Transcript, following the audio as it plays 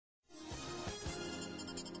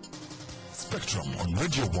Spectrum on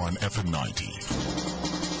Radio 1 FM 90.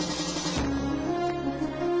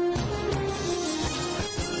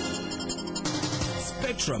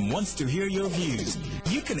 Spectrum wants to hear your views.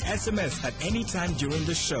 You can SMS at any time during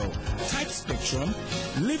the show. Type Spectrum,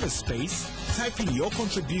 leave a space, type in your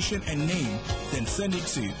contribution and name, then send it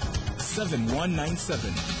to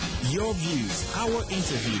 7197. Your views, our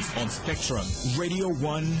interviews on Spectrum, Radio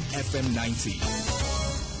 1 FM 90.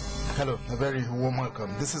 Hello, a very warm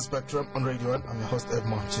welcome. This is Spectrum on Radio 1. I'm your host,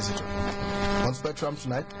 Edmond Chizito. On Spectrum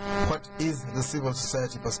tonight, what is the civil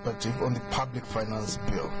society perspective on the public finance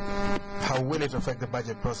bill? How will it affect the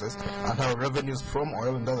budget process, and how revenues from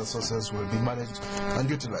oil and other sources will be managed and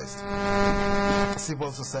utilized?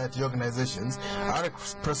 Civil society organizations are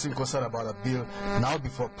expressing concern about a bill now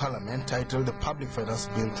before Parliament titled the Public Finance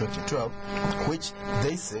Bill 2012, which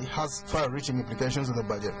they say has far-reaching implications on the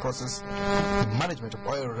budget process, the management of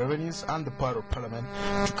oil revenues, and the power of Parliament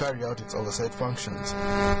to carry out its oversight functions.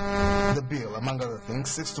 The bill, among other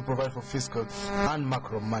things, seeks to provide for fiscal and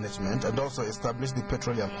macro management and also establish the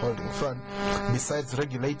Petroleum Holding Fund, besides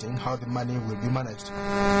regulating how the money will be managed.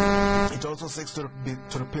 It also seeks to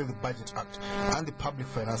repeal the Budget Act and the Public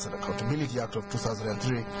Finance and Accountability Act of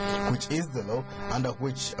 2003, which is the law under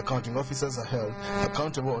which accounting officers are held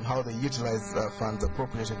accountable on how they utilize funds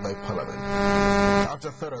appropriated by Parliament.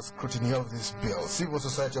 After thorough scrutiny of this bill, civil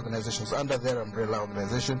society organizations under their umbrella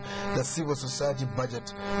organization, the Civil Society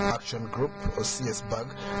Budget Action Group, or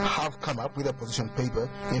CSBAG, have come up with a position paper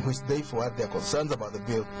in which they forward their concerns about the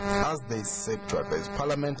bill as they seek to advise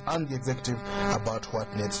Parliament and the Executive about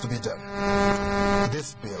what needs to be done.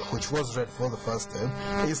 This bill, which was read for the first time,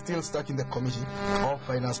 is still stuck in the Committee of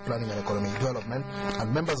Finance, Planning and Economic Development,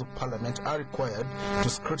 and members of Parliament are required to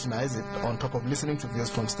scrutinize it on top of listening to views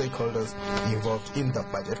from stakeholders involved in the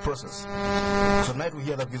budget process. Tonight we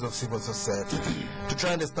hear the views of civil society to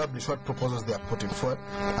try and establish what proposals they are putting forward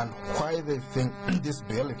and why they think this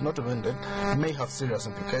bill, if not amended, may have serious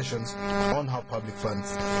implications on how public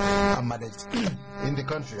funds are managed in the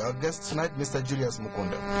country. Our guest tonight, Mr. Julius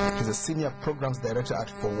Mukunda. He's a Senior Programs Director at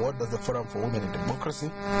Forward, that's the Forum for Women in Democracy.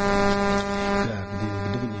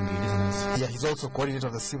 Yeah, he's also coordinator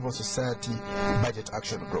of the Civil Society Budget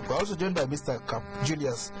Action Group. We're also joined by Mr.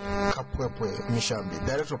 Julius Kapwepwe Mishambi,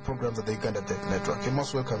 Director of Programs at the Uganda Tech Network. You're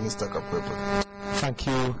most welcome, Mr. Kapwepwe. Thank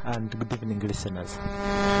you, and good evening, listeners.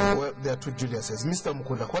 Well, there are two Juliuses. Mr.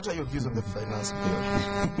 Mukunda, what are your views on the finance bill?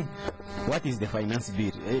 What is the finance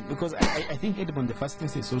bill? Because I think, Edmond, the first thing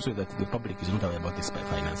is also that the public is not aware about this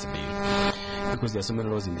finance bill. Because there are so many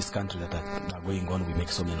laws in this country that are going on, we make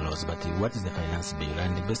so many laws. But what is the finance bill?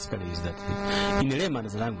 And basically is that, in a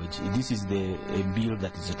layman's language, this is the bill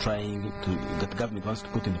that is trying to, that the government wants to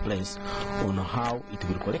put in place on how it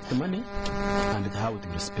will collect money and how it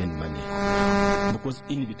will spend money. Because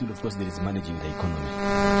in between, of course, there is managing the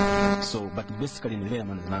economy. So, but basically in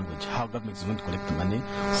layman's language, how government is going to collect money,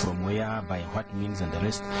 from where, by what means, and the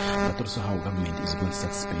rest, but also how government is going to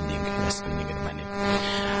start spending the money.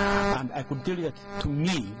 And I could tell you that to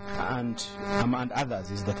me and others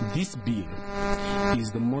is that this bill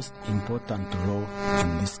is the most important law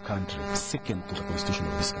in this country, second to the constitution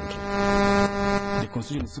of this country. The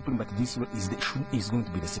constitution is supreme, but this law is going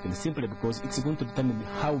to be the second, simply because it's going to determine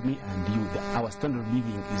how me and you, our standard of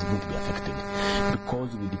living is going to be affected,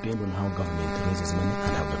 because we depend on how government raises money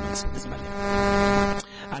and how government spends money.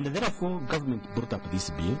 And therefore, government brought up this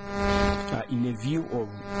bill in a view of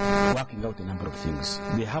working out a number of things.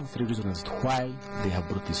 They have three reasons as to why they have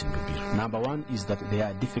brought this new bill. Number one is that there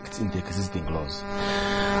are defects in the existing laws.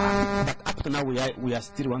 But up to now, we are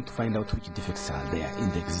still want to find out which defects are there in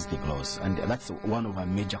the existing laws. And that's one of our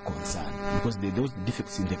major concerns, because those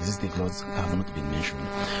defects in the existing laws have not been mentioned.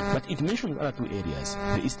 But it mentions other two areas,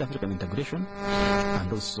 the East African integration and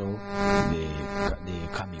also the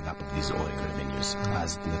coming up of these oil revenues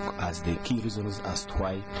as the key reasons as to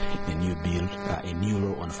why a new bill, a new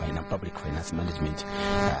law on public finance management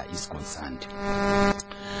is concerned.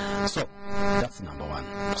 So that's number one.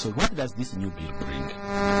 So what does this new bill bring?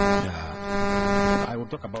 I will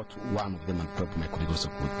talk about one of them, and probably my colleague also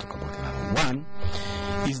could talk about another. One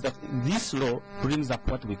is that this law brings up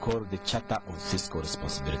what we call the Charter of Fiscal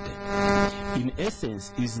Responsibility. In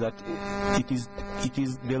essence, is that it is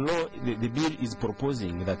the law, the bill is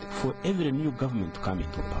proposing that for every new government to come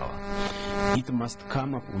into power, it must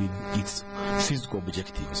come up with its fiscal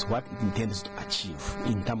objectives, what it intends to achieve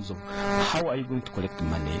in terms of how are you going to collect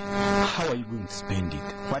money, how are you going to spend it,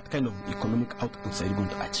 what kind of economic outputs are you going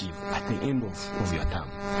to achieve at the end of your term.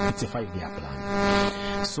 It's a 5-year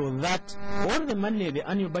plan. so that all the money, the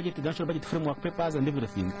annual budget, the national budget framework papers and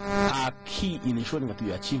everything are key in ensuring that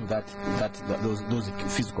we achieve those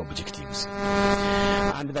physical objectives.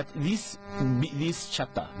 And that this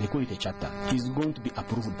charter, they call it a charter, is going to be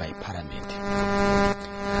approved by Parliament.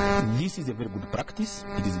 This is a very good practice.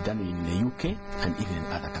 It is done in the UK and even in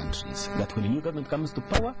other countries. That when a new government comes to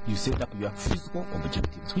power, you set up your physical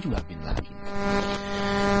objectives, which we have been lacking.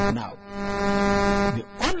 Now, the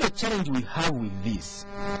only challenge we have with this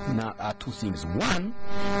now are two things. One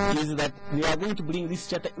is that they are going to bring this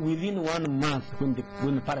charter within 1 month when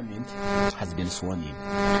the Parliament has been sworn in.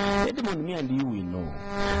 Edmund, me and you will know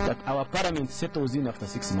that our Parliament settles in after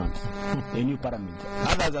 6 months. A new Parliament.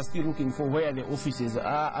 Others are still looking for where the offices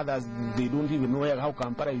are. Others, they don't even know how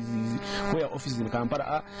Kampala is, where offices in Kampala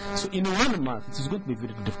are. So in 1 month, it is going to be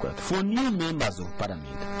very difficult for new members of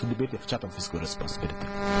Parliament to debate the charter of fiscal responsibility.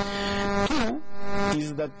 Two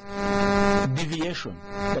is that deviation,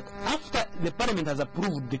 that after the Parliament has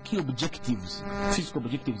approved the key objectives, fiscal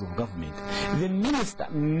objectives of government, the minister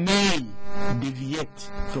may deviate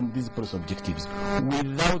from these policy objectives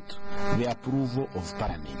without the approval of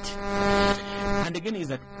Parliament. And again, is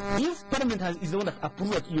that if Parliament is the one that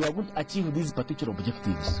approves that you are going to achieve these particular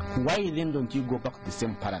objectives, why then don't you go back to the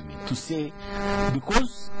same Parliament to say,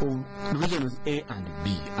 because of reasons A and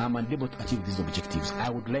B, I'm unable to achieve these objectives, I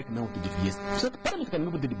would like now to deviate. So that Parliament can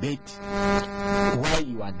make the debate why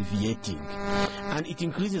you are deviating. And it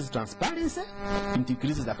increases transparency, it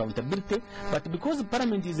increases accountability, but because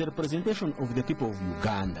Parliament is a representation of the people of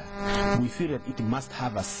Uganda, we feel that it must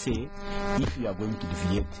have a say if you are going to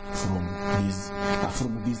deviate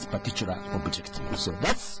from these particular objectives. So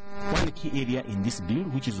that's one key area in this bill,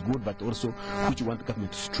 which is good, but also which we want the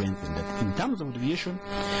government to strengthen. That in terms of deviation,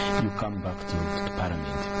 you come back to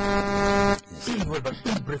Parliament. Well, but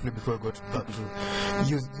briefly before I go to back to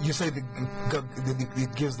you say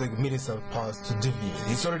it gives the minister powers to deviate.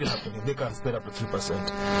 It's already happening. They can spend up to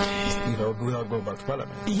 3%, without going back to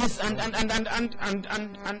Parliament. Yes, and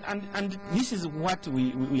this is what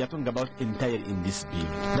we are talking about entirely in this bill.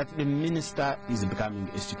 That the minister is becoming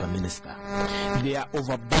a super minister. They are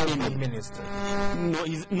overburdening the minister.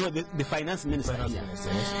 The finance minister here.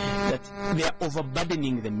 That they are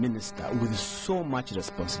overburdening the minister with so much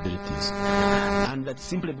responsibilities, and that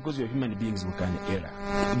simply because we are human beings, we can err.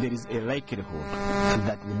 There is a likelihood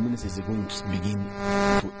that the minister is going to begin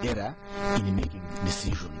to err in making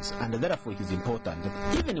decisions, and therefore it is important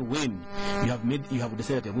that even when you have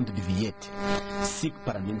decided you are going to deviate, seek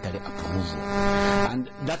parliamentary approval, and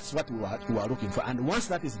that's what we are looking for. And once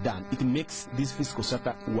that is done, it makes this fiscal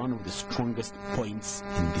charter one of the strongest points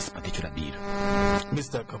in this particular bill.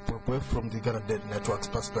 Mr. Kapwepwe, from the Ghana Debt Network's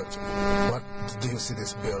perspective, what do you see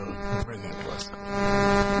this bill bringing to us?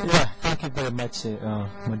 Yeah, thank you very much,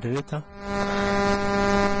 moderator.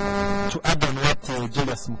 To add on what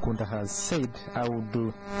Julius Mukunda has said, I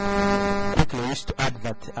would quickly wish to add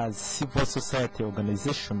that as civil society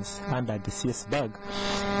organizations under the CSBAG,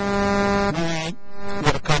 we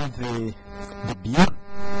welcome the bill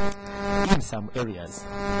in some areas.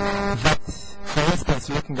 That, for instance,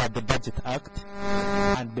 looking at the Budget Act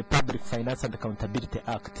and the Public Finance and Accountability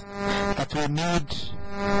Act, that we need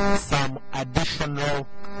some additional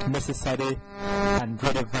necessary and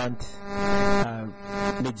relevant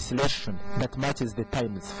legislation that matches the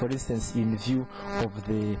times. For instance, in view of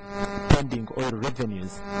the pending oil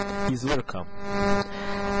revenues, is welcome.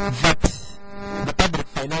 That the Public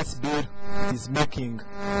Finance Bill is making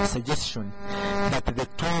suggestion that the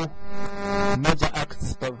two major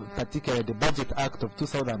acts, particularly the Budget Act of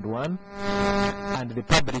 2001 and the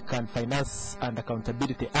Public and Finance and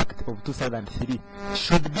Accountability Act of 2003,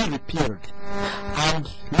 should be repealed. And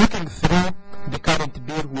looking through the current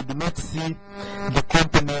bill, we do not see the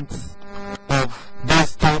components of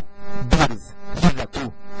those two bills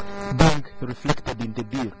hitherto being reflected in the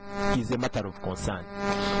bill is a matter of concern.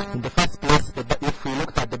 In the first place, if we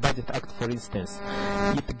looked at the Budget Act, for instance,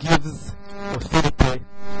 it gives authority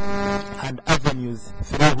and avenues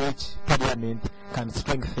through which Parliament can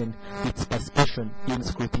strengthen its participation in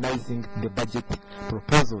scrutinizing the budget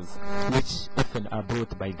proposals, which often are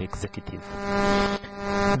brought by the executive.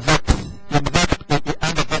 That under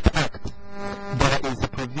that act, there is a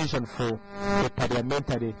provision for a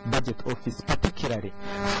parliamentary budget office, particularly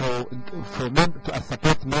to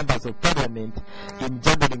support members of Parliament in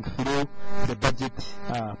juggling through the budget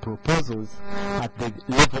proposals at the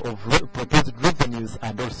level of proposed revenues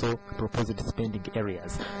and also proposed spending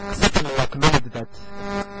areas. Certainly, we acknowledge that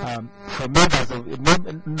for members of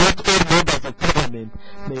not all members of Parliament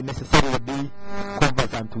Parliament may necessarily be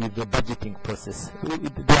conversant with the budgeting process.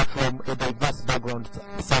 They are from a diverse background.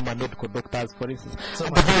 Some are medical doctors, for instance.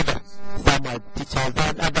 Some are teachers,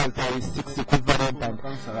 and others are 6 equivalent, and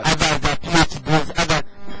others are PhDs, others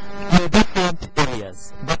in different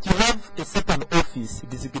areas. But you have a certain office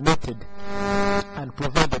designated and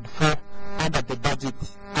provided for under the Budget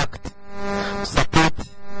Act to support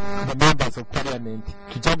the members of Parliament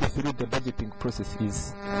to jump through the budgeting process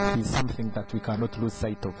is something that we cannot lose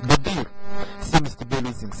sight of. The bill seems to be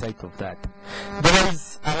losing sight of that. There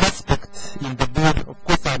is an aspect in the bill, of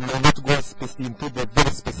course I may not go into the very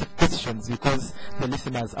specific questions because the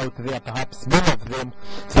listeners out there, perhaps many of them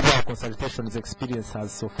through our consultations experience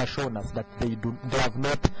has so far shown us that they have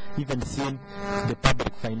not even seen the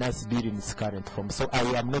public finance bill in its current form. So I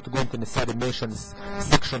am not going to necessarily mention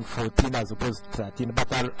section 14 as opposed to 13,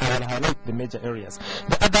 but I'll highlight the major areas.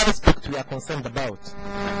 The other aspect we are concerned about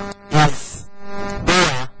is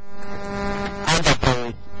there under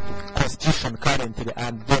the Constitution currently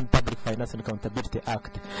and then Public Finance and Accountability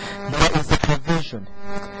Act, there is a provision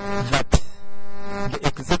that the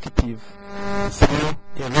executive through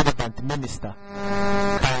a relevant minister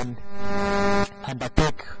can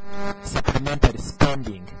undertake supplementary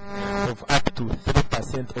spending of up to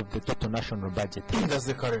 3% of the total national budget. That's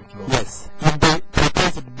the current law. Yes. In the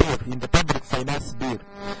proposed bill, in the public finance bill,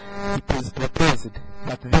 it is proposed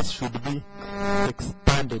that this should be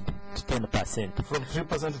expanded to 10%. From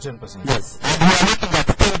 3% to 10%? Yes. And we are looking at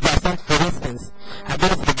 10%, for instance,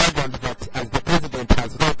 against the background that, as the President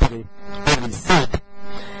has rightly always said,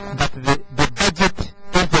 that the budget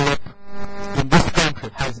envelope in this country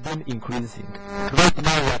has been increasing. Right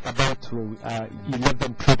now we are at about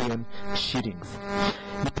 11 trillion shillings.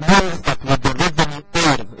 It means that with the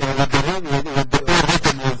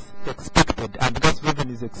revenues expected and gas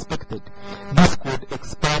revenues expected, this could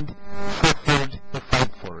expand fourfold or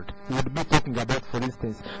fivefold. We would be talking about, for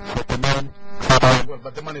instance, 49 trillion. Well,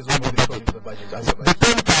 but the money is already going into the budget. The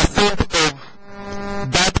 10%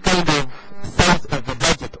 of that kind of size of the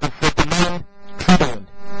budget of 49 trillion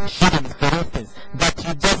shillings, for instance, that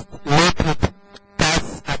you just let it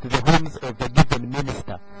pass at the homes of the given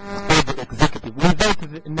minister or the executive without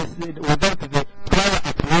the prior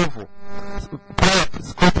approval, prior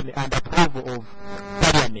scrutiny and approval of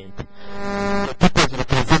Parliament, the people's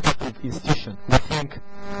representative institution, we think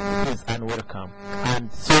is unwelcome.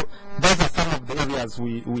 And so those are some of the areas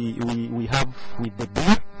we have with the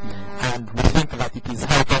bill, and we think that it is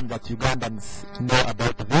high time that Ugandans know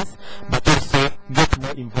about this, but also get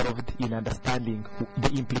more involved in understanding the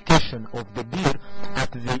implication of the bill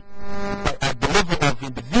at the level of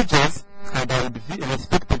individuals and our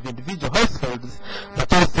respective individual households,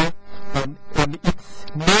 but also on its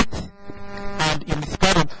net and in its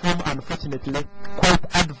current form, unfortunately, quite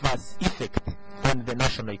adverse effect on the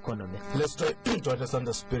national economy. Let's try to understand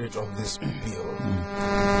the spirit of this bill.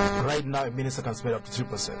 Right now, a minister can spend up to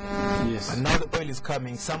 3%. Yes. And now the oil is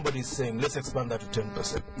coming, somebody is saying, let's expand that to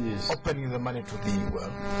 10%. Yes. Opening the money to the,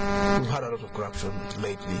 well, we've had a lot of corruption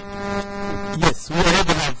lately. Yes, we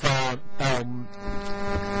already have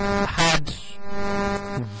had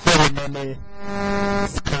very many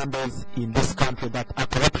scandals in this country that are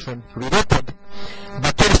corruption related,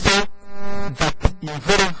 but also that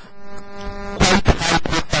involve quite high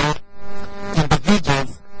profile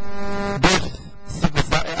individuals, both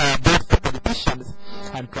politicians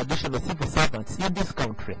and traditional civil servants in this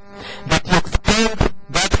country. That you expand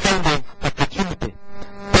that kind of opportunity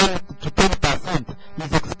 10 to 10%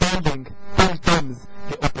 is expanding 10 times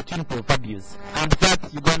the opportunity of abuse. And that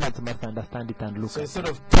Ugandans must understand it and look So at. instead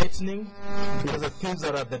of tightening, because the thieves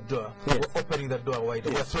are at the door, Yes. we're opening the door wider,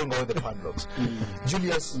 we're throwing away the padlocks.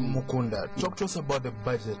 Julius Mukunda, talk to us about the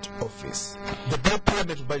budget office. The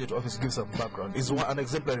Parliament Budget Office gives some background. It's an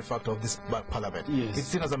exemplary factor of this Parliament. Yes. It's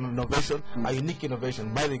seen as an innovation, a unique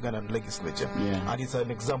innovation by the Ugandan legislature, Yeah. and it's an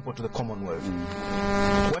example to the Commonwealth.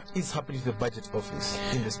 What is happening to the budget office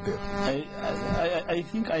in this bill? I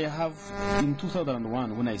think I have, in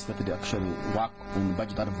 2001, when I started actually work on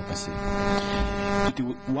budget advocacy,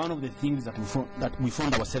 one of the things that we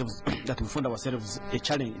found ourselves a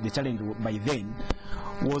challenge. The challenge by then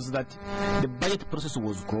was that the budget process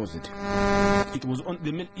was closed. It was on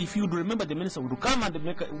the, if you remember, the minister would come and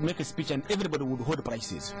make a speech, and everybody would hold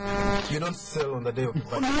prices. You don't sell on the day of the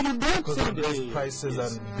budget. No, you don't Because sell of the those day. prices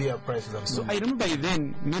Yes. and beer prices and so So I remember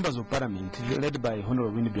then members of parliament, led by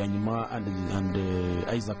Honorable Winnie Byanyima and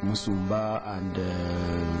Isaac Musumba and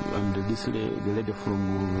the lady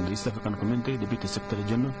from the East African Community, Deputy Secretary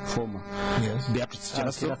General, former Yes. Beatrice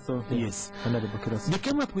Charaso. Kiraso, yeah. Yes. Honorable Kiraso. They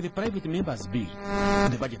came up with a private members bill,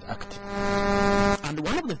 the Budget Act. And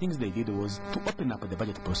one of the things they did was to open up the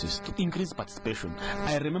budget process, to increase participation.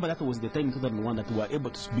 I remember that was the time in 2001 that we were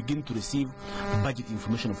able to begin to receive budget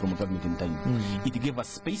information from government in time. It gave us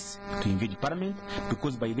space to engage Parliament,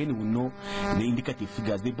 because by then we know the indicative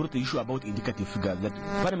figures. They brought the issue about indicative figures, that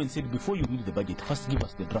Parliament said, before you read the budget, first give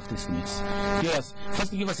us the draft estimates. Yes,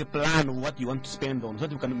 first give us a plan of what you want to spend on, so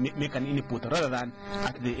that we can make an input, rather than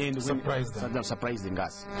at the end surprising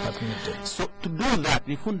us. So to do that,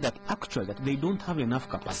 they found that actually that they don't have enough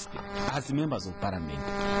capacity as members of Parliament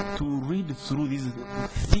to read through these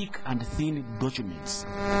thick and thin documents.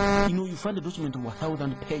 You know, you find a document of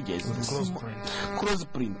 1,000 pages, cross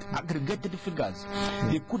print, aggregated figures.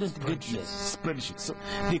 They couldn't get spreadsheets, so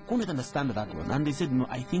they couldn't understand that one. And they said, no,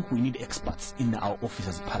 I think we need experts in our office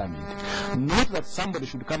as Parliament. Not that somebody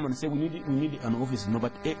should come and say we need an office, no,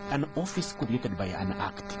 but an office created by an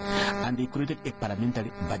act. And they created a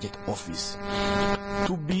parliamentary budget office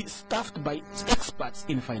to be staffed by experts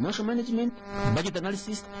in financial management, budget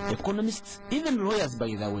analysis, economists, even lawyers, by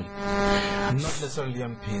the way. Not necessarily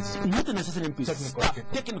MPs. Not necessarily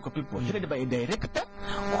MPs. Technical people headed by a director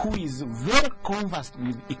who is very conversed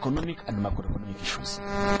with economic and macroeconomic issues.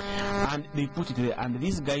 And they put it there, and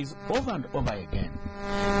these guys, over and over again,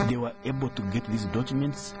 they were able to get these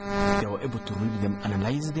documents, they were able to read them,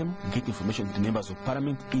 analyze them, get information to members of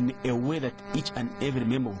Parliament in a way that each and every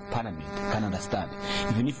member of Parliament can understand,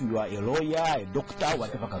 even if you are a lawyer, a doctor,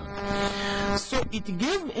 whatever. So it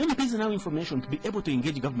gave MPs now information to be able to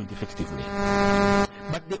engage government effectively.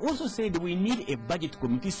 But they also said we need a budget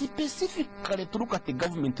committee specifically to look at the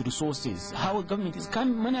government resources, how government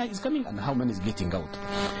money is coming and how money is getting out.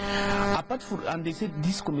 Apart from, and they said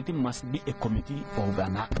this committee must be a committee of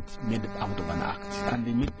an act, made out of an act, and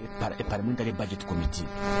they made a parliamentary budget committee.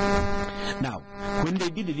 Now, when they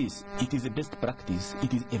did this, it is a best practice,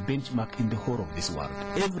 it is a benchmark in the whole of this world.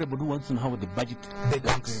 Everybody wants to know how the budget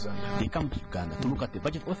works. They come to Uganda to look at the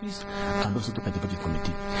budget office and also to look at the budget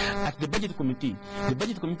committee. At the budget committee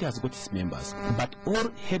has got its members, but all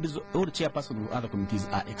heads, all chairpersons of other committees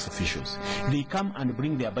are ex-officials. They come and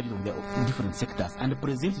bring their budget of their different sectors and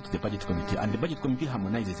present it to the budget committee, and the budget committee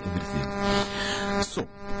harmonizes everything. So,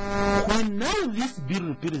 when now this bill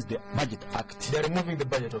repeals the Budget Act, they're removing the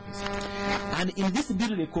budget office. And in this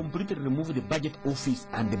bill, they completely remove the budget office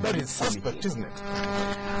and the budget committee. That is suspect, isn't it?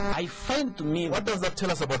 I find to me... What does that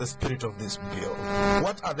tell us about the spirit of this bill?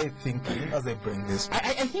 What are they thinking as they bring this?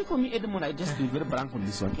 I think for me, Edmund, I just be very blank on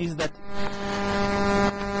this one, is that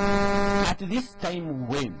at this time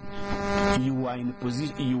when you are in a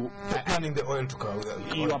position, you are planning the oil to come.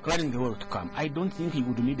 You are planning the oil to come. I don't think you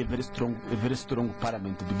would need a very strong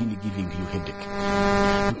parliament to begin giving you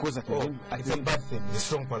headache. Because it's a bad thing. The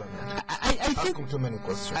strong parliament. I think asking too many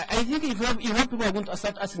questions. I think if you have people are going to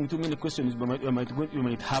start asking too many questions, you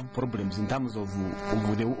might have problems in terms of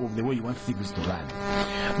the way you want things to run.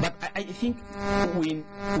 But I think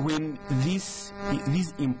when these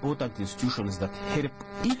important institutions that help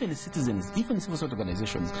even citizens, even civil society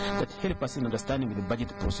organizations that help us in understanding the budget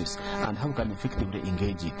process and how we can effectively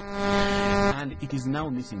engage it, and it is now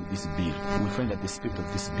missing this bill. We find that the spirit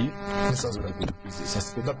of this bill is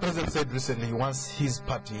suspect. The president said recently he wants his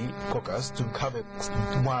party caucus to have a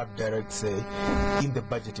more direct say in the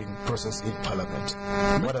budgeting process in Parliament.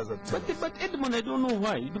 What does that tell us? But Edmund, I don't know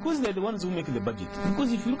why. Because they're the ones who make the budget.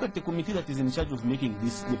 Because if you look at the committee that is in charge of making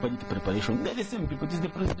the budget preparation, they're the same people. It is the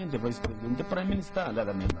president, the vice president, the prime minister, and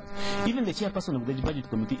other members. Even the chairperson of the budget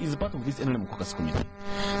committee is part of this NLM caucus committee.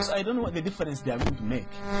 So I don't know what the difference they are going to make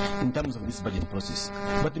in terms of this budget process.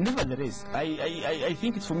 But nevertheless, I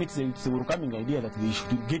think it's, for me, it's a welcoming idea that we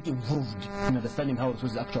should get involved in understanding how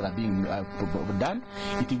resources actually are being done.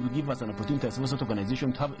 It will give us an opportunity as a social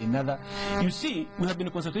organization to have another. You see, we have been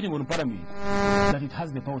concentrating on Parliament, that it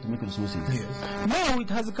has the power to make resources. Yes. Now it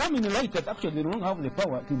has come in light that actually they don't have the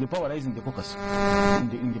power. The power lies in the caucus,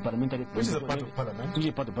 in the parliamentary. Which is a part of Parliament. Which is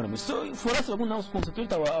a part of Parliament. So for us, we will now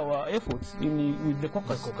concentrate our efforts with the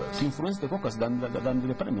caucus to influence the caucus than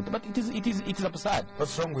the Parliament. But it is absurd.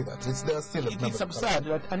 What's wrong with that? It's absurd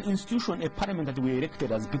that an institution, a Parliament that we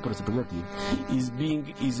elected as people's representative,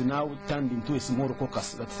 is now turned into a small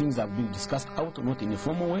caucus, that things are being discussed out, not in a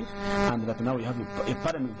formal way, and that now we have a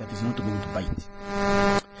Parliament that is not going to bite.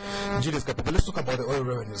 Julius Kapapa, let's talk about the oil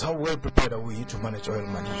revenues. How well prepared are we to manage oil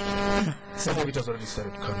money? Some of it has already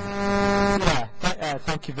started coming. Yeah,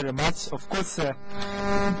 thank you very much. Of course,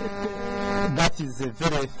 that is a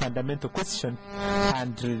very fundamental question,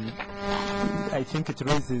 and I think it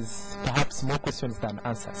raises perhaps more questions than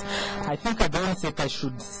answers. I think at the onset I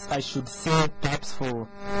should say, perhaps for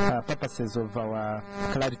purposes of our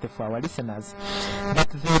clarity for our listeners, that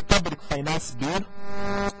the Public Finance Bill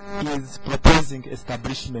is proposing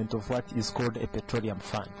establishment of what is called a petroleum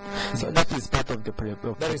fund. So that is part of the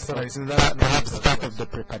perhaps part of the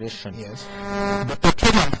preparation. Yes. The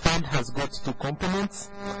petroleum fund has got two components.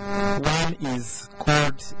 One is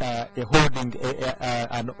called a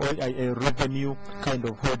revenue kind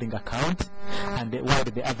of holding account, and while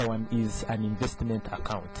the other one is an investment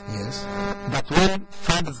account. Yes. But when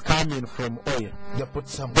funds come in from oil, They put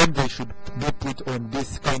some then they should be put on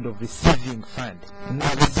this kind of receiving fund,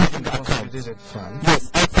 receiving account. consolidated fund.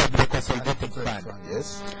 Yes, outside the consolidated fund.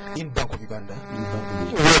 Yes. In Bank of Uganda.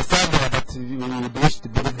 Well, somewhere that we would wish to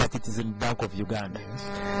believe that it is in Bank of Uganda.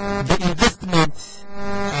 Yes. The investment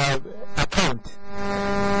account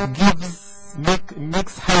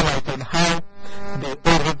makes highlight on how the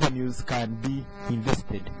oil revenues can be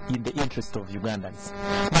invested in the interest of Ugandans.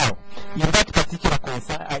 Now, in that particular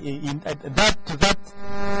to that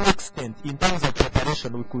extent, in terms of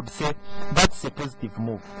preparation, we could say that's a positive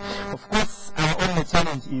move. Of course, our only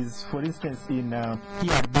challenge is, for instance, in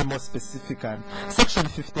here be more specific, Section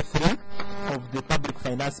 53 of the Public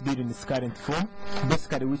Finance Bill in its current form,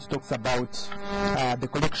 basically which talks about the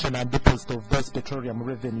collection and deposit of those petroleum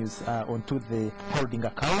revenues onto the holding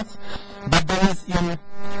account. But there is in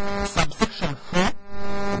subsection 4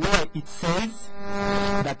 where it says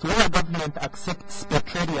that where government accepts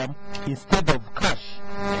petroleum instead of cash,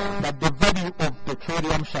 that the value of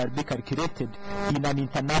petroleum shall be calculated in an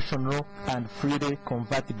international and freely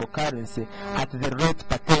convertible currency at the rate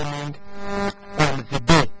pertaining on the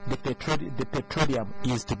day the petroleum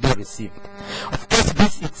is to be received. Of course,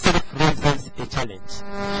 this itself raises a challenge.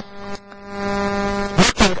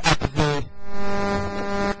 Looking at the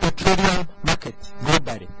petroleum market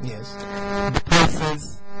globally, Yes. the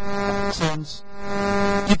prices change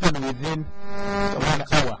even within 1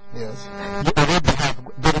 hour. Yes. You already have,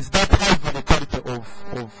 there is that high volatility of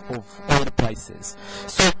oil prices.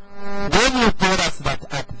 So when you tell us that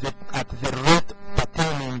at the rate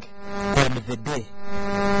pertaining on the day,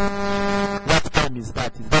 what time is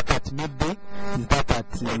that? Is that at midday? Is that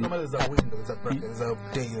at Normally there's a window, there's a bracket, there's a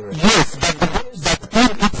day rate. yes, but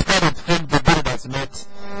in its current form, the bill does not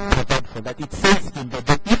provide for that. It says in the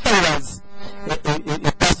day. If I was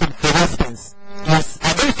a person, for instance, yes,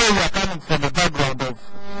 I don't say we are coming from a background of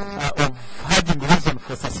having reason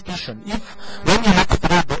for suspicion. If when you look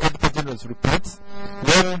through the Auditor General's reports,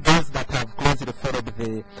 well, those that have closely followed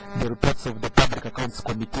the reports of the Public Accounts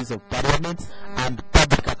Committees of Parliament and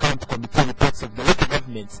Public Account Committee reports of the local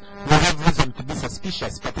governments, we have reason to be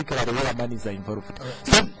suspicious, particularly where monies are involved.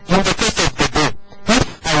 So, in the case of the day,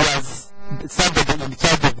 if I was somebody in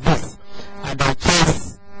charge of this, and I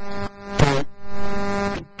chose to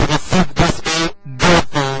receive this or do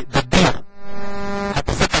the deal at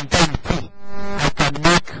a certain time too, I can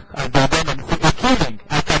make, as they done and say, a killing.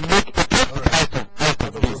 I can make a profit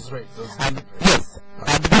out of this. Those rates, those And yes,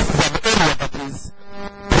 and this is an area that is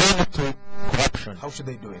prone to corruption. How should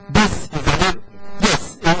they do it? This is an area,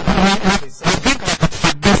 yes, we think that it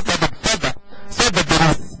should be studied further so that there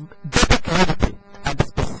is better clarity and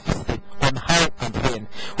specificity on how and when.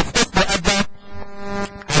 Of course, the other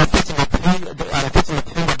unfortunate thing about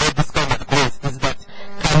this kind of clause is that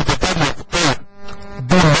can the value of oil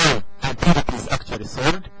be low until it is actually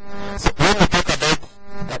sold? So when we talk about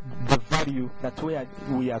that, the value that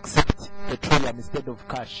we accept petroleum instead of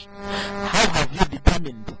cash, how have you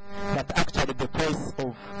determined that actually the price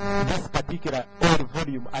of this particular oil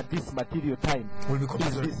volume at this material time Will be is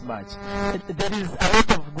considered. this much? There is a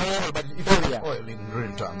lot of gray But if you area. have oil in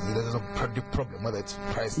real terms, it doesn't predict problem whether it's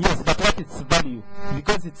priced. Yes, but what its value?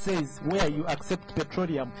 Because it says where you accept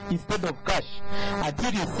petroleum instead of cash.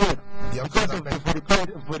 Until you sell, Yeah, because so of that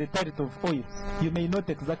the volatility of oil, you may not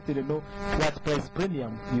exactly know what price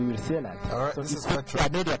premium you will sell at. All right, So this it's is Spectrum.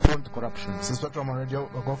 an area prone to corruption. This is Spectrum on Radio.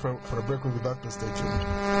 We'll go for a break. We'll be back to stay tuned.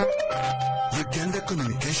 Uganda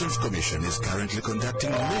Communications Commission is currently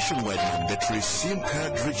conducting nationwide mandatory SIM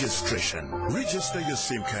card registration. Register your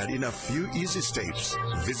SIM card in a few easy steps.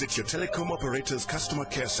 Visit your telecom operator's customer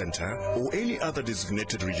care center or any other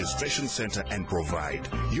designated registration center and provide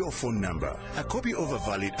your phone number, a copy of a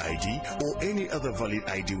valid ID or any other valid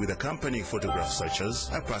ID with accompanying photographs such as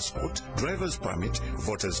a passport, driver's permit,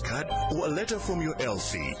 voter's card, or a letter from your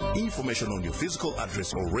LC. Information on your physical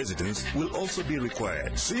address or residence will also be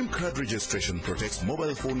required. SIM card registration protects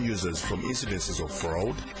mobile phone phone users from incidences of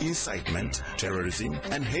fraud, incitement, terrorism,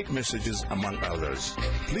 and hate messages, among others.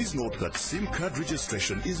 Please note that SIM card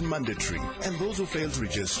registration is mandatory, and those who fail to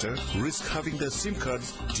register risk having their SIM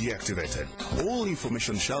cards deactivated. All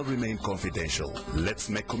information shall remain confidential. Let's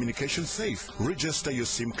make communication safe. Register your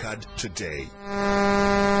SIM card today.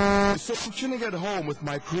 So I'm chilling at home with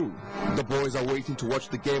my crew. The boys are waiting to watch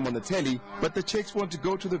the game on the telly, but the chicks want to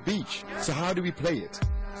go to the beach. So how do we play it?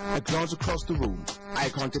 A glance across the room. Eye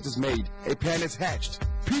contact is made. A plan is hatched.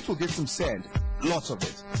 Pete will get some sand. Lots of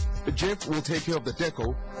it. Jeff will take care of the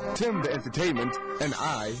deco, Tim the entertainment, and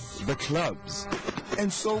I the clubs.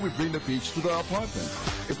 And so we bring the beach to the apartment.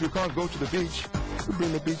 If we can't go to the beach, we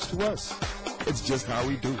bring the beach to us. It's just how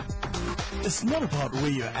we do. It's not about where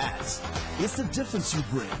you're at. It's the difference you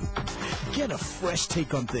bring. Get a fresh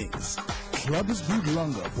take on things. Club is brewed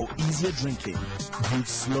longer for easier drinking. Brewed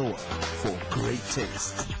slower for great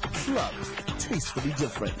taste. Club, tastefully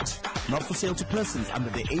different. Not for sale to persons under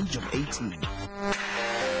the age of 18.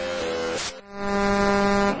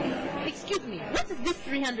 Excuse me, what is this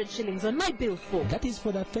 300 shillings on my bill for? That is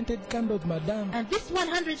for the tinted candles, madam. And this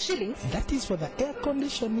 100 shillings? That is for the air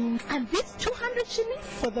conditioning. And this 200 shillings?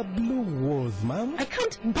 For the blue walls, ma'am. I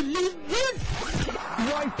can't believe this!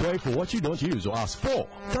 Why pay for what you don't use or ask for?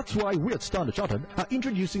 That's why we at Standard Chartered are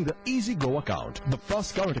introducing the Easy Go account, the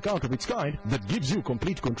first current account of its kind that gives you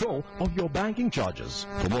complete control of your banking charges.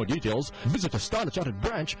 For more details, visit a Standard Chartered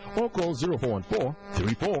branch or call 0414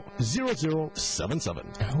 340077.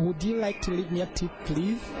 Would you like to leave me a tip,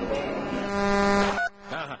 please?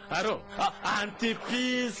 Hello, Auntie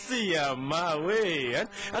PC, my way.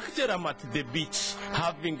 Actually, I'm at the beach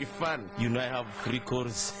having fun. You know, I have free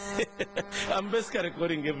calls. I'm basically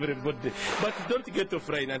recording everybody. But don't get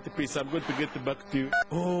afraid, Auntie PC. I'm going to get back to you.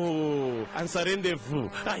 Oh, and rendezvous.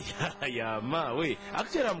 Yeah, my way.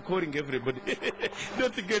 Actually, I'm calling everybody.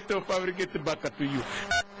 Don't get off. I will get back to you.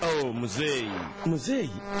 Oh, Muzei,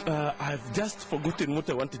 I've just forgotten what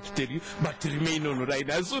I wanted to tell you, but remain on right.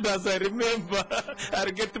 As soon as I remember, I'll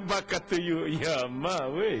get back to you. Yeah, my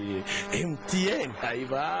way. MTN,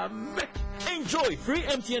 Enjoy free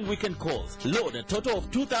MTN weekend calls. Load a total of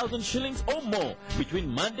 2,000 shillings or more between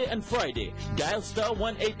Monday and Friday. Dial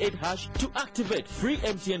 *188# to activate free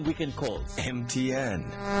MTN weekend calls.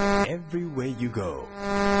 MTN, everywhere you go.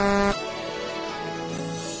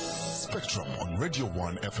 Spectrum on Radio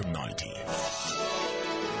 1 FM 90.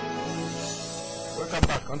 Welcome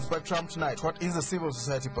back on Spectrum tonight. What is the civil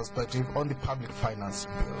society perspective on the public finance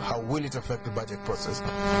bill? How will it affect the budget process?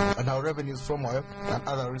 And how revenues from oil and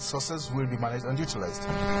other resources will be managed and utilized?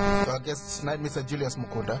 Our guest tonight, Mr. Julius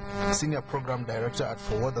Mukunda, Senior Program Director at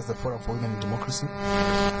Forward, that's the Forum for Women in Democracy,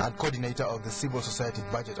 and Coordinator of the Civil Society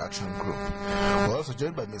Budget Action Group. We're also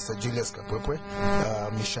joined by Mr. Julius Kapwepwe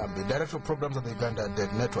Mishambi, Director of Programs at the Uganda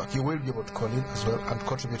Debt Network. You will be able to call in as well and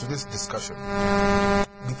contribute to this discussion.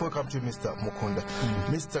 Before we come to Mr. Mukunda,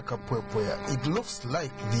 Mr. Kapwepwe, it looks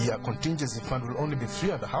like the contingency fund will only be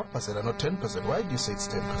 3.5% and not 10%. Why do you say it's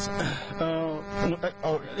 10%?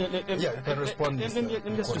 Yeah, you can respond. Let me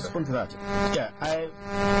just respond to that. Yeah,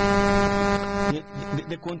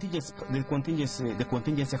 the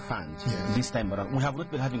contingency fund. Yeah. This time around, we have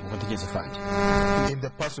not been having a contingency fund. In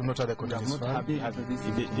the past, we've not had a contingency fund.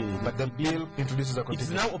 But the bill introduces a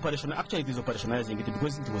contingency. It's now operational. Actually, it is operationalizing it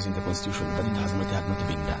because it was in the constitution, but it had not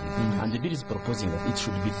been done. And the bill is proposing that it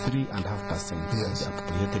should be 3.5% of the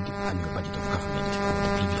appropriated annual budget of government for the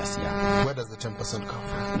previous year. Where does the 10% come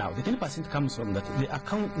from? Now, the 10% comes from that the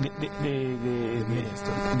account,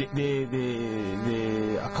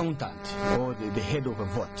 the accountant or the head of a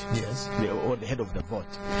vote, or the head of the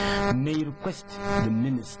vote, may request the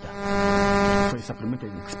minister for a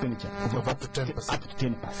supplementary expenditure of up to 10%. Up to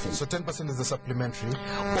 10%. So 10% is the supplementary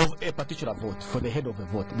of a particular vote for the head of a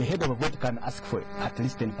vote. The head of a vote can ask for at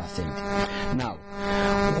least 10%. Now,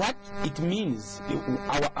 what it means,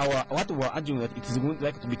 what we are arguing that it is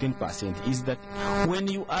likely to be 10% is that when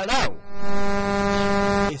you allow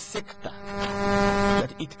a sector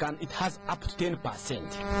that it has up to 10%,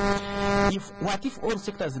 if all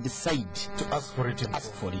sectors decide to ask for it, the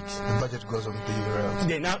budget goes on the rails.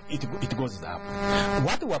 Then now it goes up.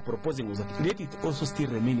 What we are proposing was that let it also still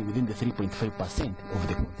remain within the 3.5% of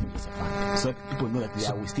the contingency fund, so that people know that they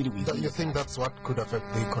are still within. You think that's what could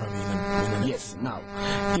affect the economy? Yes. Now,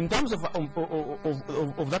 in terms of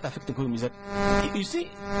that affect the economy, is that you see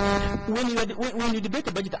when you debate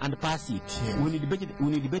the budget and pass it, when you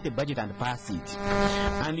debate the budget and pass it,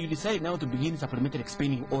 and you decide now to begin supplementary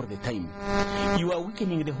spending all the time, you are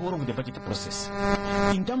weakening the whole of the budget process.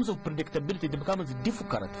 In terms of predictability, it becomes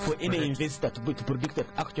difficult for any investor to predict that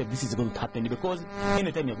actually this is going to happen, because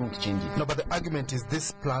anytime you're going to change it. No, but the argument is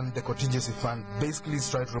this plan, the contingency fund, basically is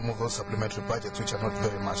trying to remove those supplementary budgets, which are not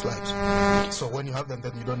very much liked. So when you have them,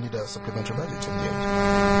 then you don't need a supplementary budget in the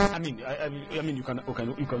end. I mean, you can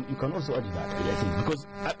also add that, I think, because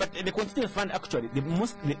but the contingency fund actually the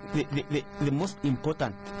most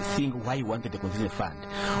important thing why you wanted the contingency fund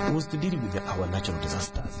was to deal with our natural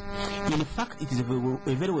disasters. In fact, it is a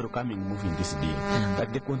very welcoming move in this bill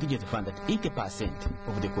that the contingency fund, that 80%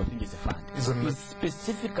 of the contingency fund is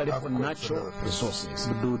specifically for natural resources,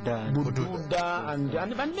 Bududa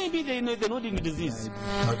and maybe the nodding disease,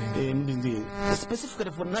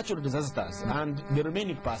 specifically for natural disasters, and the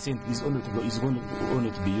remaining percent is only to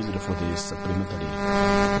be used for the supplementary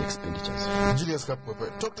expenditures. Julius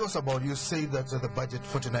Kapwepe, talk to us about, you say that the budget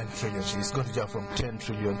 49 trillion is going to jump from 10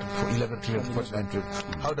 trillion to 11 trillion to 49 trillion.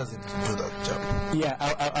 How does it do that jump? Yeah,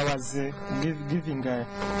 I was giving a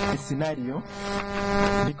scenario,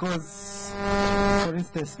 because, for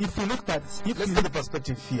instance, if you looked at... Let's get the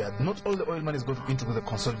perspective here. Not all the oil money is going into the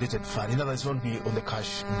consolidated fund. In other words, it won't be on the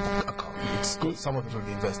cash account. Some of it will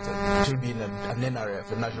be invested. It will be in an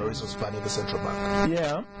NRF, a National Resource Fund, in the central bank.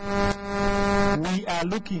 Yeah. We are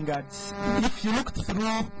looking at, if you look through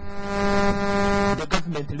the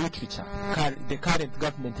government literature, the current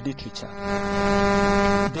government literature,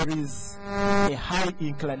 there is a high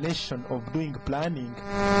inclination of doing planning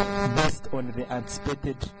based on the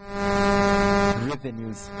anticipated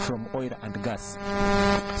revenues from oil and gas.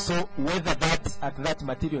 So whether that at that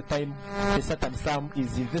material time a certain sum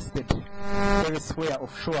is invested elsewhere,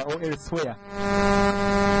 offshore or elsewhere,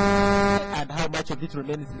 and how much of it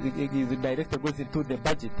remains is directly goes into the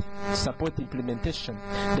budget to support implementation.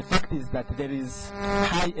 The fact is that there is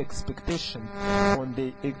high expectation on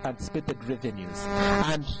the anticipated revenues.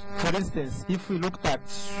 And for instance, if we looked at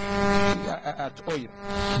oil,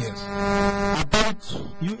 yes, about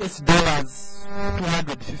US dollars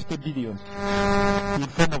 250 billion in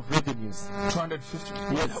form of revenues.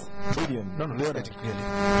 250? Yes, billion. No, let's get it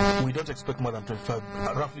clearly. We don't expect more than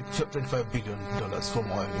roughly $25 billion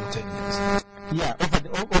from oil in 10 years. Yeah, over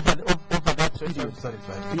that period.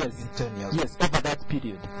 35 yes, in 10 years. Yes, over that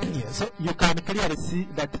period. Yes. So you can clearly see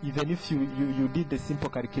that even if you did the simple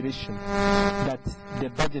calculation, that the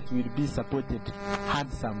budget will be supported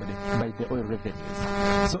handsomely by the oil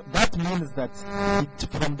revenues. So that means that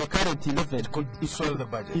from the current 11, it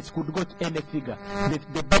could go to any figure.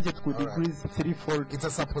 The budget could increase threefold. It's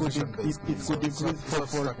a supposition. It could increase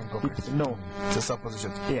fourfold. No. It's a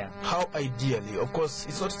supposition. Yeah. How ideally, of course,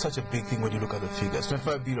 it's not such a big thing when you look at the figures.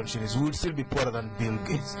 25 billion shillings, we will still be poorer than Bill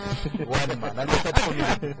Gates. One man. And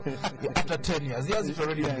after 10 years, he has it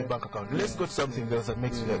already in the bank account. Let's go to something else that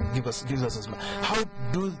makes gives us a smile. How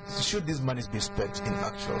should these monies be spent in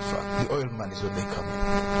actual fact? The oil monies when they come in.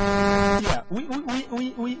 Yeah, we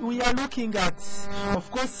are looking at,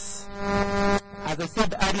 of course, as I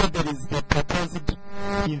said earlier, there is the proposed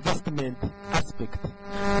investment aspect,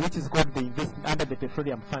 which is called the investment under the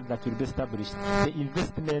petroleum fund that will be established, the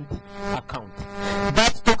investment account.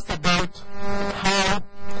 That talks about how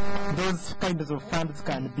those kinds of funds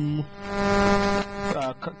can be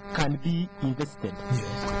invested.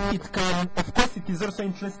 Yes. It can, of course, it is also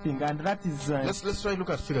interesting, and that is. Let's try to look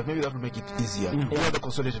at figures. Maybe that will make it easier. Over the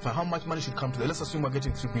consolidated fund, how much money should come to? Let's assume we're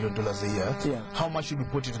getting $3 billion a year. Yeah. How much should be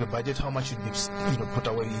put into the budget? How much should be put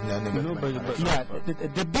away in the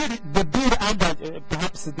bill under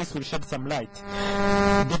perhaps this will shed some light.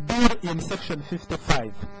 The bill in section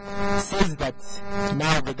 55 says that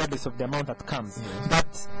now, regardless of the amount that comes, that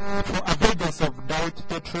for avoidance of doubt,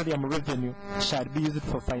 petroleum revenue shall be used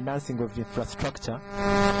for financing of infrastructure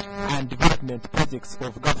and development projects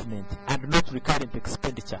of government, and not recurrent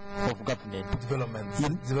expenditure of government. Development yes,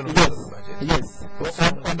 of the budget. Yes,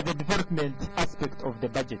 on the development aspect of the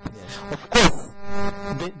budget. Yes. Of course,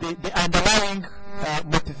 the underlying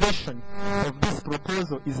motivation of this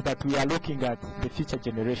proposal is that we are looking at the future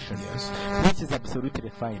generation, yes, which is absolutely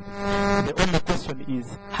fine. The only question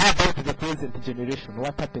is, how about the present generation?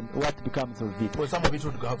 What happened? What becomes of it? Well, some of it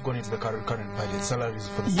would have gone into the current budget, salaries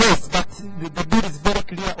for the yes, but the bill is very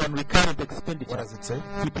clear on recurrent expenditure. What does it say?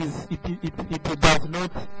 It does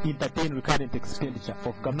not entertain recurrent expenditure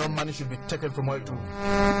of government. No money should be taken from oil to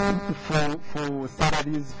for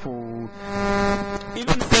salaries, for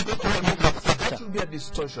even that should be a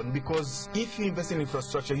distortion, because if you invest in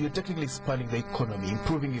infrastructure, you're technically expanding the economy,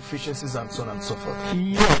 improving efficiencies, and so on and so forth.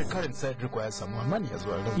 Yes. The current side requires some more money as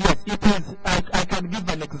well. Yes, it is. I can give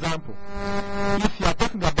an example. If you are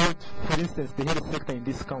talking about, for instance, the health sector in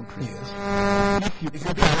this country. Yes. If you If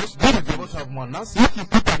put you up buildings, have more nurses, if you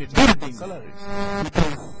put up buildings, salaries. it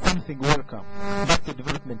is something welcome. That's the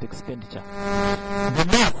development expenditure. The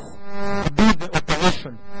nurse to do the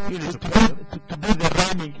operation, to do the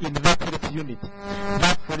running in that health unit,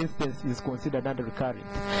 that for instance is considered under recurrent.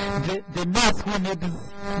 The nurse who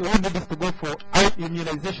needs to go for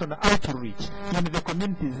immunization outreach in the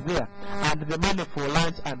communities there, and the money for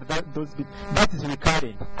lunch and that is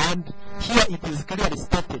recurrent. And here it is clearly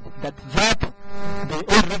stated that the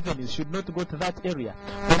oil revenues should not go to that area.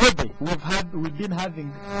 Already we've been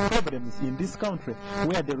having problems in this country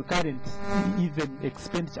where the recurrent even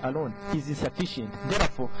expenditure alone is insufficient.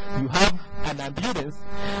 Therefore, you have an ambulance,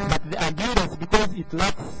 but the ambulance, because it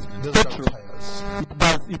lacks petrol,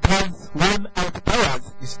 it has worn out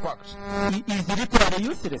tires, is parked. It is literally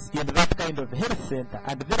useless in that kind of health center,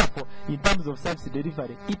 and therefore, in terms of service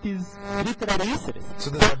delivery, it is literally useless.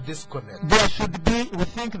 So there's a disconnect. We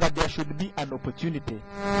think that there should be an opportunity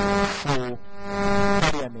for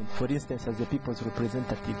Parliament, for instance, as the people's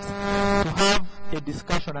representatives, to have a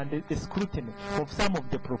discussion and a scrutiny of some of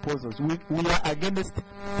the proposals. We are against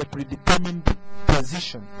a predetermined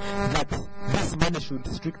position that this money should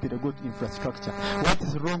strictly go to infrastructure. What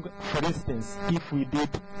is wrong, for instance, if we did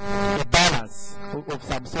a balance of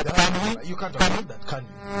some sort? You can't afford that, can you?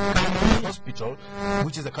 Can you? Hospital,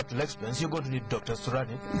 which is a capital expense, you're going to need doctors to run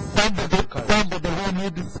it. Somebody who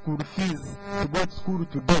needs school fees to go to school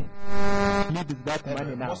today needs that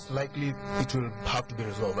money now. Most likely it will have to be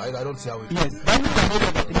resolved. I don't see how it Yes, that is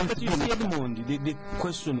another that needs But to you be see, looked at. Edmond, the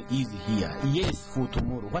question is here. Yes, for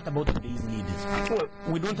tomorrow. What about today's needs? Well,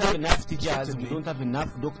 we don't have enough teachers. We don't have enough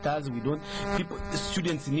doctors.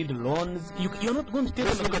 Students need loans. You're not going to take.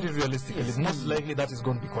 Let's look at it realistically. Yes. Most likely that is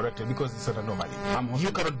going to be corrected because it's an anomaly.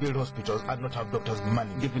 You cannot build hospitals and not have doctors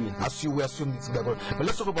money. Definitely. We assume it's going. But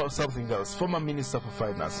let's talk about something else. Former Minister for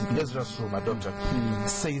Finance, Ezra Suma, doctor,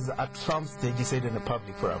 says at some stage, he said in a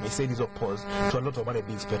public forum, he said he's opposed to a lot of money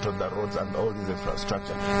being spent on the roads and all this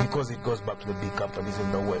infrastructure because it goes back to the big companies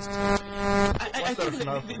in the West. I think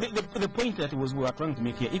the point that we were trying to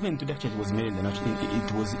make here, even today actually it was made in the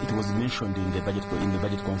it was mentioned in the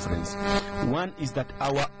budget conference. One is that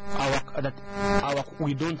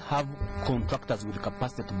we don't have contractors with the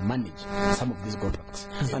capacity to manage some of these contracts,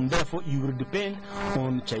 and therefore you will depend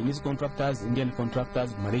on Chinese contractors, Indian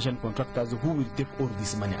contractors, Malaysian contractors who will take all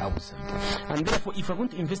this money outside. And therefore, if we're going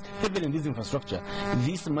to invest heavily in this infrastructure,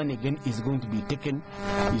 this money again is going to be taken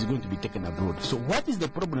abroad. So what is the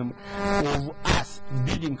problem of us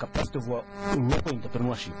building capacity of our local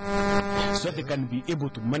entrepreneurship so that they can be able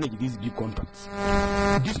to manage these big contracts?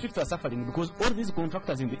 Districts are suffering because all these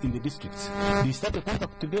contractors in the districts, they start a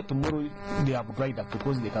contract today, tomorrow they have dried up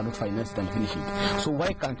because they cannot finance it and finish it. So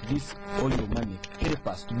why can't this all your money help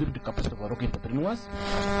us to build the capacity of our local entrepreneurs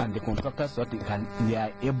and the contractors so that they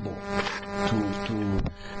are able to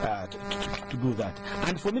do that?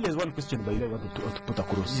 And for me, there's one question by the way I wanted to put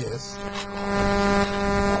across. Yes.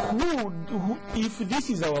 Who, if this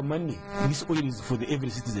is our money, this oil is for every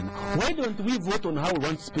citizen, why don't we vote on how we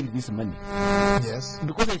want to spend this money? Yes.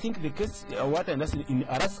 Because I think the case, what I understand in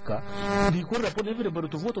Alaska, they called upon everybody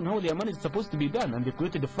to vote on how their money is supposed to be done, and they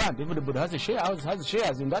created a fund. Everybody has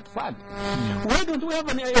shares in that fund. Why don't we have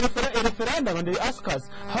a referendum and they ask us,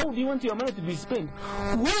 how do you want your money to be spent?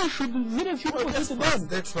 Where should very few people sit down?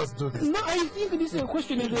 Let's first do this. No, I think this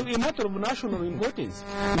question is a matter of national importance.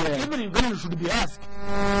 Every Ugandan should be asked.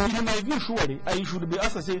 In my view, surely, I should be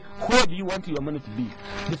asked to say, where do you want your money to be?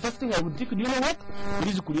 The first thing I would think, do you know what?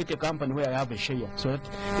 Please create a company where I have a share, so that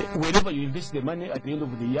wherever you invest the money at the end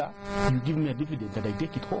of the year, you give me a dividend and I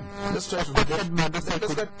take it home. Let's try to get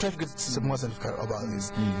some more certificate about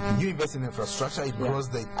this. You invest in infrastructure, it grows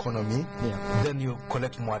the economy, then you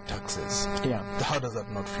collect more taxes. How does that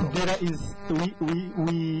not flow? There is we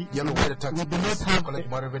do not have collect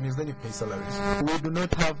more revenues, then you pay salaries. We do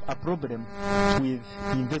not have a problem with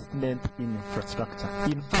investment in infrastructure.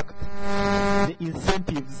 In fact, the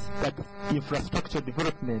incentives that infrastructure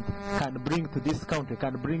development can bring to this country,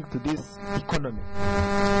 can bring to this economy,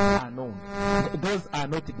 are known. Those are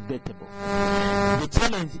not debatable. The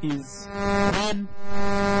challenge is when,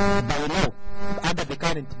 by law, under the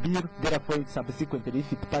current bill, therefore subsequently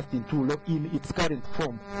if it passed into law in its current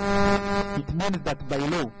form, it means that by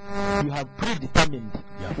law you have predetermined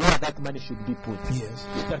where that money should be put. Yes.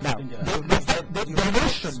 Now,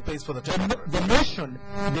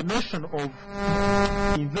 the notion of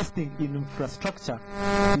investing in infrastructure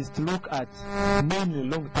is to look at mainly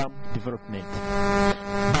long-term development.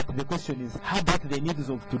 But the question is, how about the needs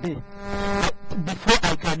of today? before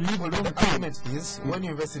I can live long The term. argument is when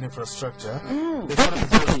you invest in infrastructure, the that economy is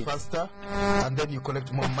grows okay. faster, and then you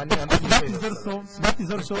collect more money, and then you That pay is yourself. also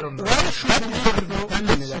Why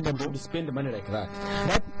To spend money like that.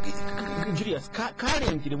 That Julius,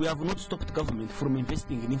 currently we have not stopped government from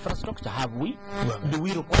investing in infrastructure, have we? Do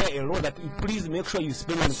we require a law that please make sure you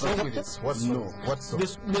spend on infrastructure? No.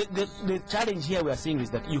 The challenge here we are saying is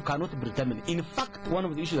that you cannot determine. In fact, one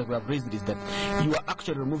of the issues that we have raised is that you are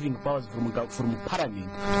actually removing powers from Parliament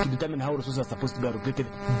to determine how resources are supposed to be allocated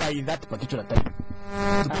by that particular time.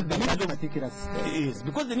 Because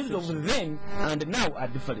the needs of then and now are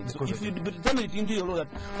different. So if you determine it into your law that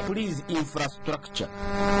please infrastructure,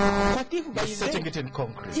 what if by setting it in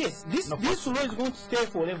concrete? Yes, this law is going to stay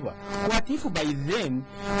forever. What if by then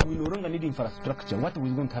we no longer need infrastructure? What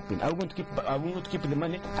is going to happen? Are we going to keep the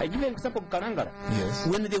money? I give you an example of Karangara. Yes.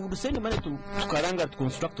 When they would send money to Karangara to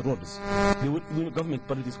construct roads, they would, government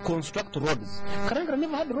parties construct roads. Karangara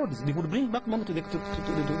never had roads. They would bring back money to the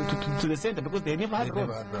center because they never had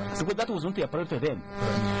roads. Because that was not their priority to them.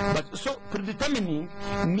 But so predetermining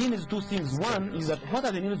means two things. One is that what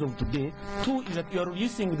are the needs of today? Two is that you are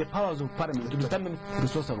reducing the powers of Parliament to determine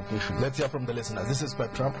resource allocation. Let's hear from the listeners. This is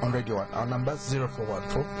Spectrum on Radio 1. Our number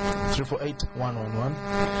 0414 348 111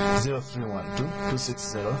 0312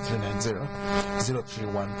 260 390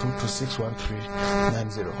 0312 261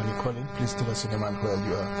 390. When you call in, please tell us your name and where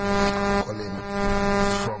you are calling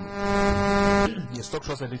from. Yes, talk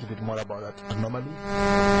to us a little bit more about that. Normally,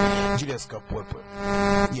 Julius Kapwepe.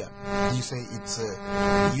 Yeah, you say it's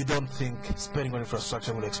you don't think spending on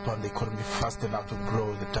infrastructure will expand the economy fast enough to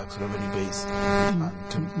grow the tax revenue base.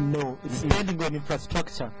 No, spending on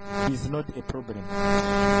infrastructure is not a problem.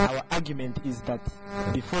 Our argument is that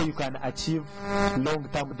before you can achieve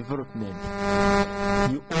long-term development,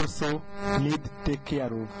 you also need to take care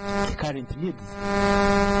of the current needs.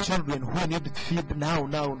 Children who need to feed now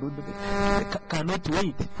cannot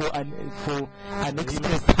wait for an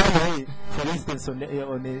express highway, for instance, on the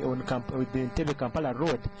Entebbe Kampala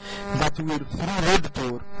road, that will through road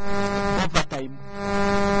toll over time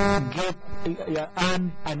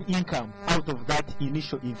earn an income out of that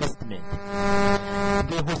initial investment.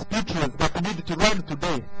 The hospitals that need to run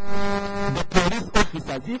today, the police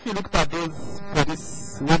officers, if you looked at those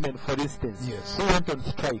police women, for instance, who went on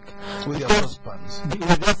strike with their saucepans,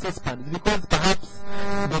 because perhaps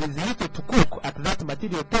there is little to cook at that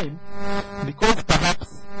material time, because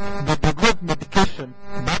perhaps the degree of medication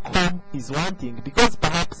back home is wanting, because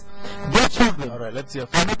perhaps their children are not at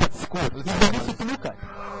school. It's an issue to look at.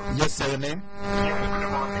 Yes, sir, your name?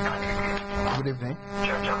 Good evening.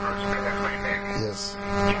 Yes.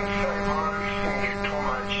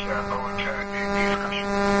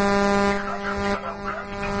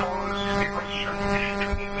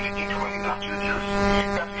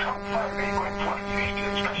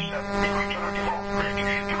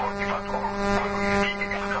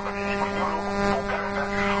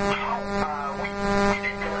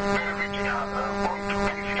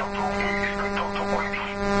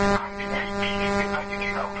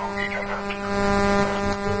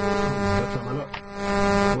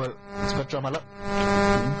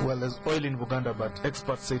 Well, there's oil in Uganda, but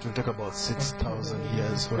experts say it will take about 6,000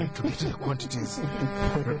 years for it to get the quantities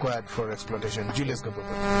required for exploitation. Julius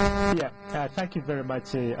Kapwepe. Yeah, thank you very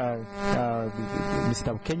much,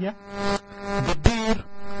 Mr. Kenya. The bill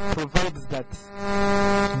provides that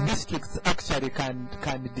districts actually can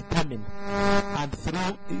determine, and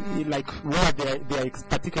through like where there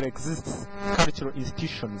particular exists cultural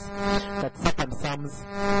institutions, that certain sums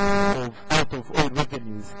out of oil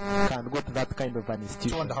revenues can go to that kind of an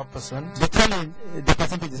institution. 2.5%. The challenge, the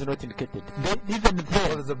percentage is not indicated. Even there,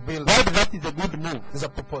 there's a bill. Why that is a good move? It's a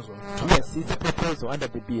proposal. Yes, it's a proposal under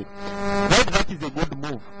the bill. Why that is a good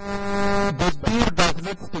move? The bill does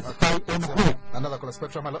not specify on who. Another caller,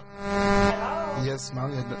 Spectrum, hello? Yes,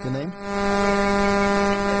 ma'am, your name?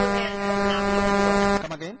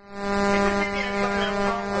 Come again?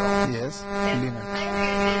 Yes, Lina.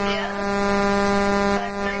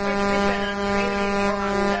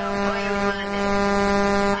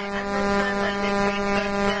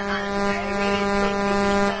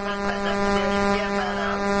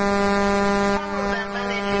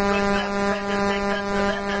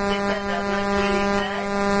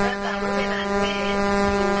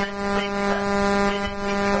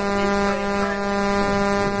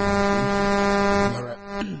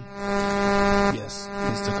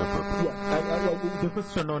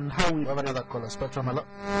 On how we have another caller, Spectrum, hello?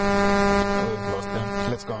 We've lost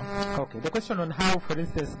them. Let's go on. Okay, the question on how, for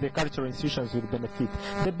instance, the cultural institutions will benefit.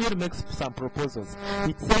 The bill makes some proposals.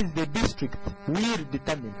 It says the district will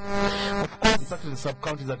determine. Of course, it's actually the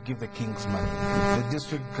sub-counties that give the kings money. The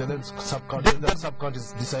district, then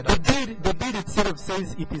sub-counties decide. The bill itself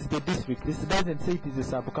says it is the district. It doesn't say it is a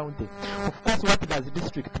sub-county. Of course, what does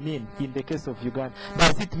district mean in the case of Uganda?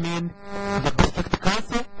 Does it mean the district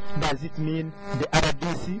council? Does it mean the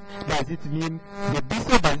RDC? Does it mean the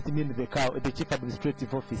BISO? Does it mean the chief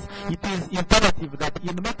administrative office? It is imperative that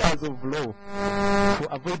in matters of law, for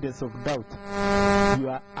avoidance of doubt, you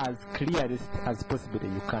are as clearest as possible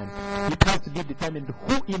you can. It has to be determined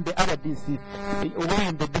who in the RDC or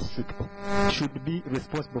in the district should be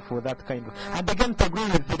responsible for that kind of. And again, to agree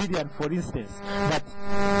with Vivian, for instance, that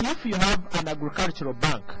if you have an agricultural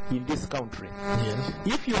bank in this country, yes,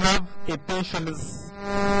 if you have a pensions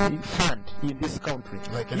fund in this country,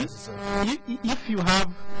 like if you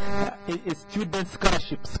have a student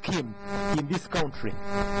scholarship scheme in this country,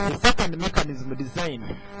 a certain mechanism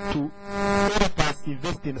designed to help us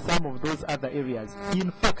invest in some of those other areas. In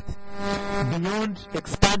fact, beyond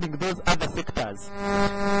expanding those other sectors,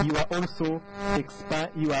 you are also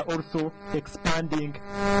expanding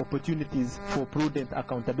opportunities for prudent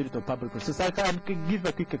accountability of public resources. I can give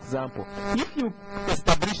a quick example. If you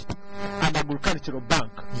established an agricultural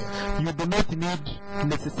bank, you do not need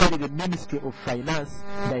necessarily the Ministry of Finance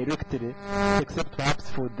directly, except perhaps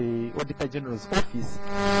for the Auditor General's office,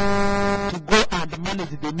 to go and manage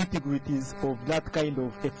the nitty-gritties of that kind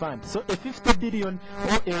of a fund. So a 50 billion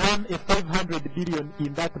or a 500 billion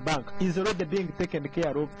in that bank is already being taken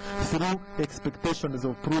care of through expectations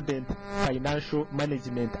of prudent financial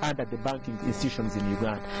management under the banking institutions in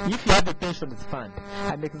Uganda. If you have a pensions fund,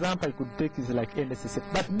 an example I could take is like NSSF,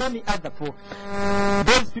 but many other, for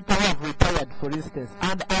those people who have retired, for instance,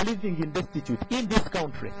 and are living in destitute in this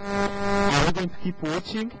country, are we going to keep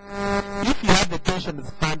watching? If you have a pensions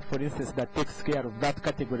fund, for instance, that takes care of that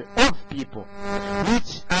category of people,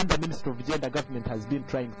 which under Ministry of Gender government has been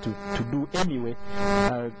trying to do anyway,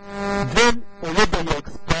 then already you're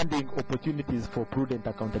expanding opportunities for prudent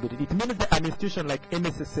accountability. It means that an institution like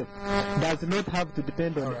NSSF does not have to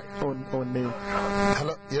depend on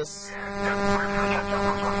Hello, yes.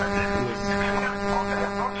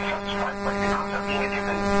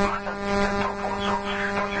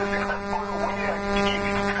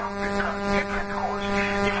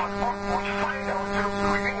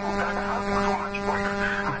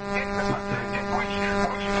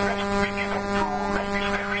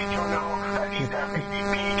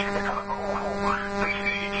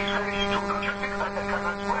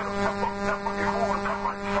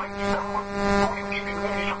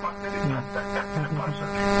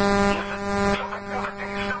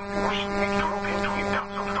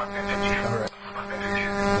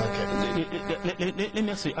 Let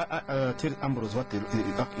me actually tell Ambrose what it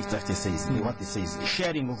actually says. What it says,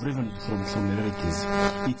 sharing of revenue from minorities.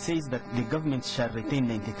 It says that the government shall retain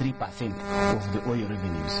 93% of the oil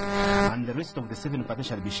revenues, and the rest of the 7%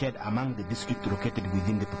 shall be shared among the districts located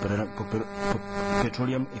within the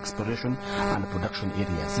petroleum exploration and production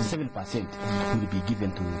areas. 7% will be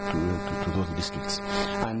given to those districts,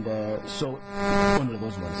 and so only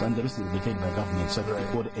those ones, and the rest will be paid by government. So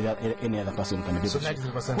any other person can be. So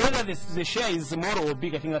 93%. Whether the share is more or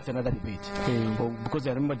big, I think that's another debate. Because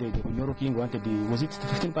I remember the Nyoro King wanted was it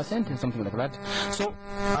 15% or something like that. So,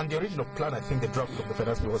 and the original plan, I think the draft of the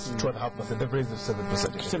finance bill was 2.5%. They've raised it to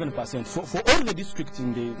 7%. 7% for all the districts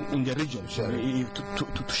in the region to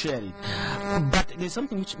share it. But there's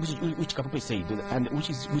something which Kapupe said, and which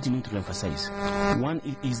we need to emphasize. One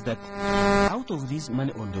is that out of this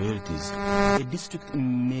money on the royalties, a district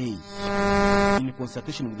may, in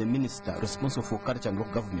consultation with the minister responsible for culture and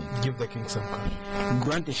local government, give the king some cash,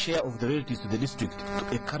 grant a share of the royalties to the district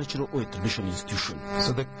to a cultural or a traditional institution.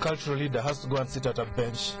 So the cultural leader has to go and sit at a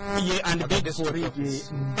bench. Yeah, and beg for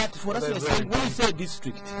it. But for us, when we say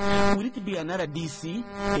district, we need to be another DC,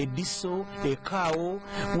 a DISO, a CAO.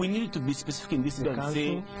 We need to be specific in this and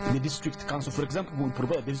say the district council. For example, we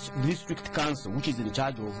provide the district council, which is in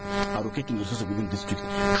charge of allocating resources within the district,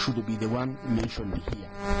 should be the one mentioned here.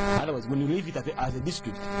 Otherwise, when you leave it as a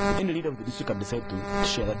district, any leader of the district can decide to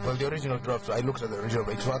share that. Well, the original draft, I looked at the original,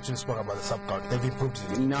 it actually spoke about the sub-count. They've improved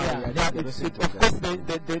it. No, of course,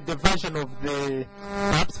 the version of the,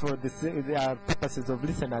 perhaps for the purposes of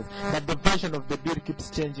listeners, that the version of the bill keeps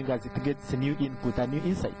changing as it gets new input and new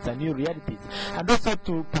insights and new realities. And also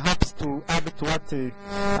perhaps to add to what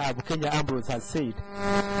Bukenya Ambrose has said,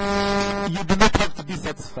 you do not have to be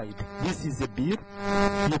satisfied. This is a bill.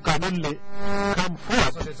 You can only come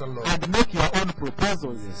forward and make your own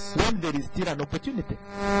proposals when there is still an opportunity.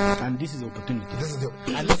 And this is the opportunity. This is the.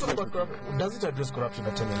 And let's talk about corruption. Does it address corruption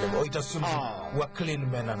at any level, or it assumes we're clean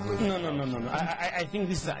men and women? No. I think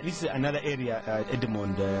this is another area,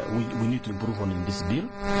 Edmond, we need to improve on in this bill.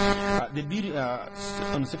 The bill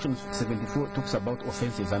on section 74 talks about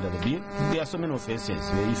offences under the bill. There are so many offences.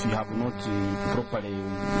 If you have not properly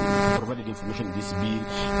provided information in this bill,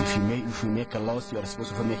 if you make a loss, you are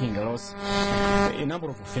responsible for making a loss. A number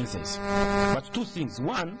of offences. But two things.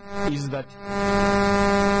 One is that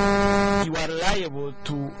you are liable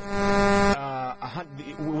to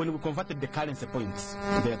when we converted the currency points,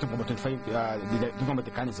 they are talking about 25. They are talking about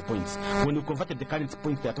the currency points. When we converted the currency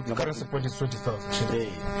points, they are talking about currency point is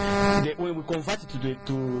 20,000. When we convert it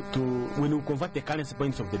when we convert the currency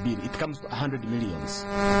points of the bill, it comes to 100 millions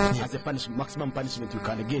as a maximum punishment you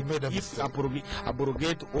can get if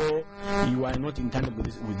abrogate or you are not in tandem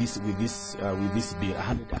with this bill.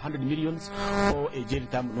 100 millions or a jail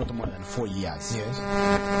term not more than 4 years. Yes.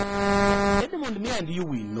 Edmond, me and you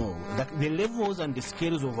will know that the levels and the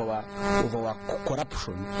scales of our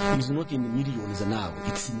corruption is not in millions now;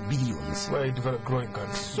 it's in billions. We're a developed growing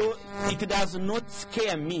country. So it does not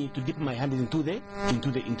scare me to dip my hand into the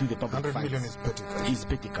public 100 funds. million is petty cash. Is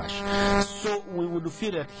petty cash. So we would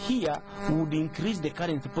feel that here we would increase the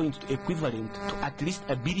currency point to equivalent to at least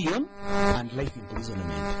 $1 billion and life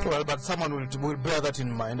imprisonment. Well, but someone will bear that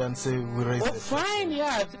in mind and say we raise it. Fine,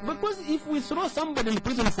 yeah. Because if we throw somebody in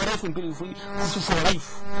prison for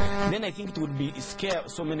life, then I think it would be scare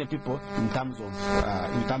so many people in terms of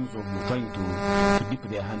trying to dip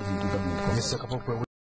their hands into government.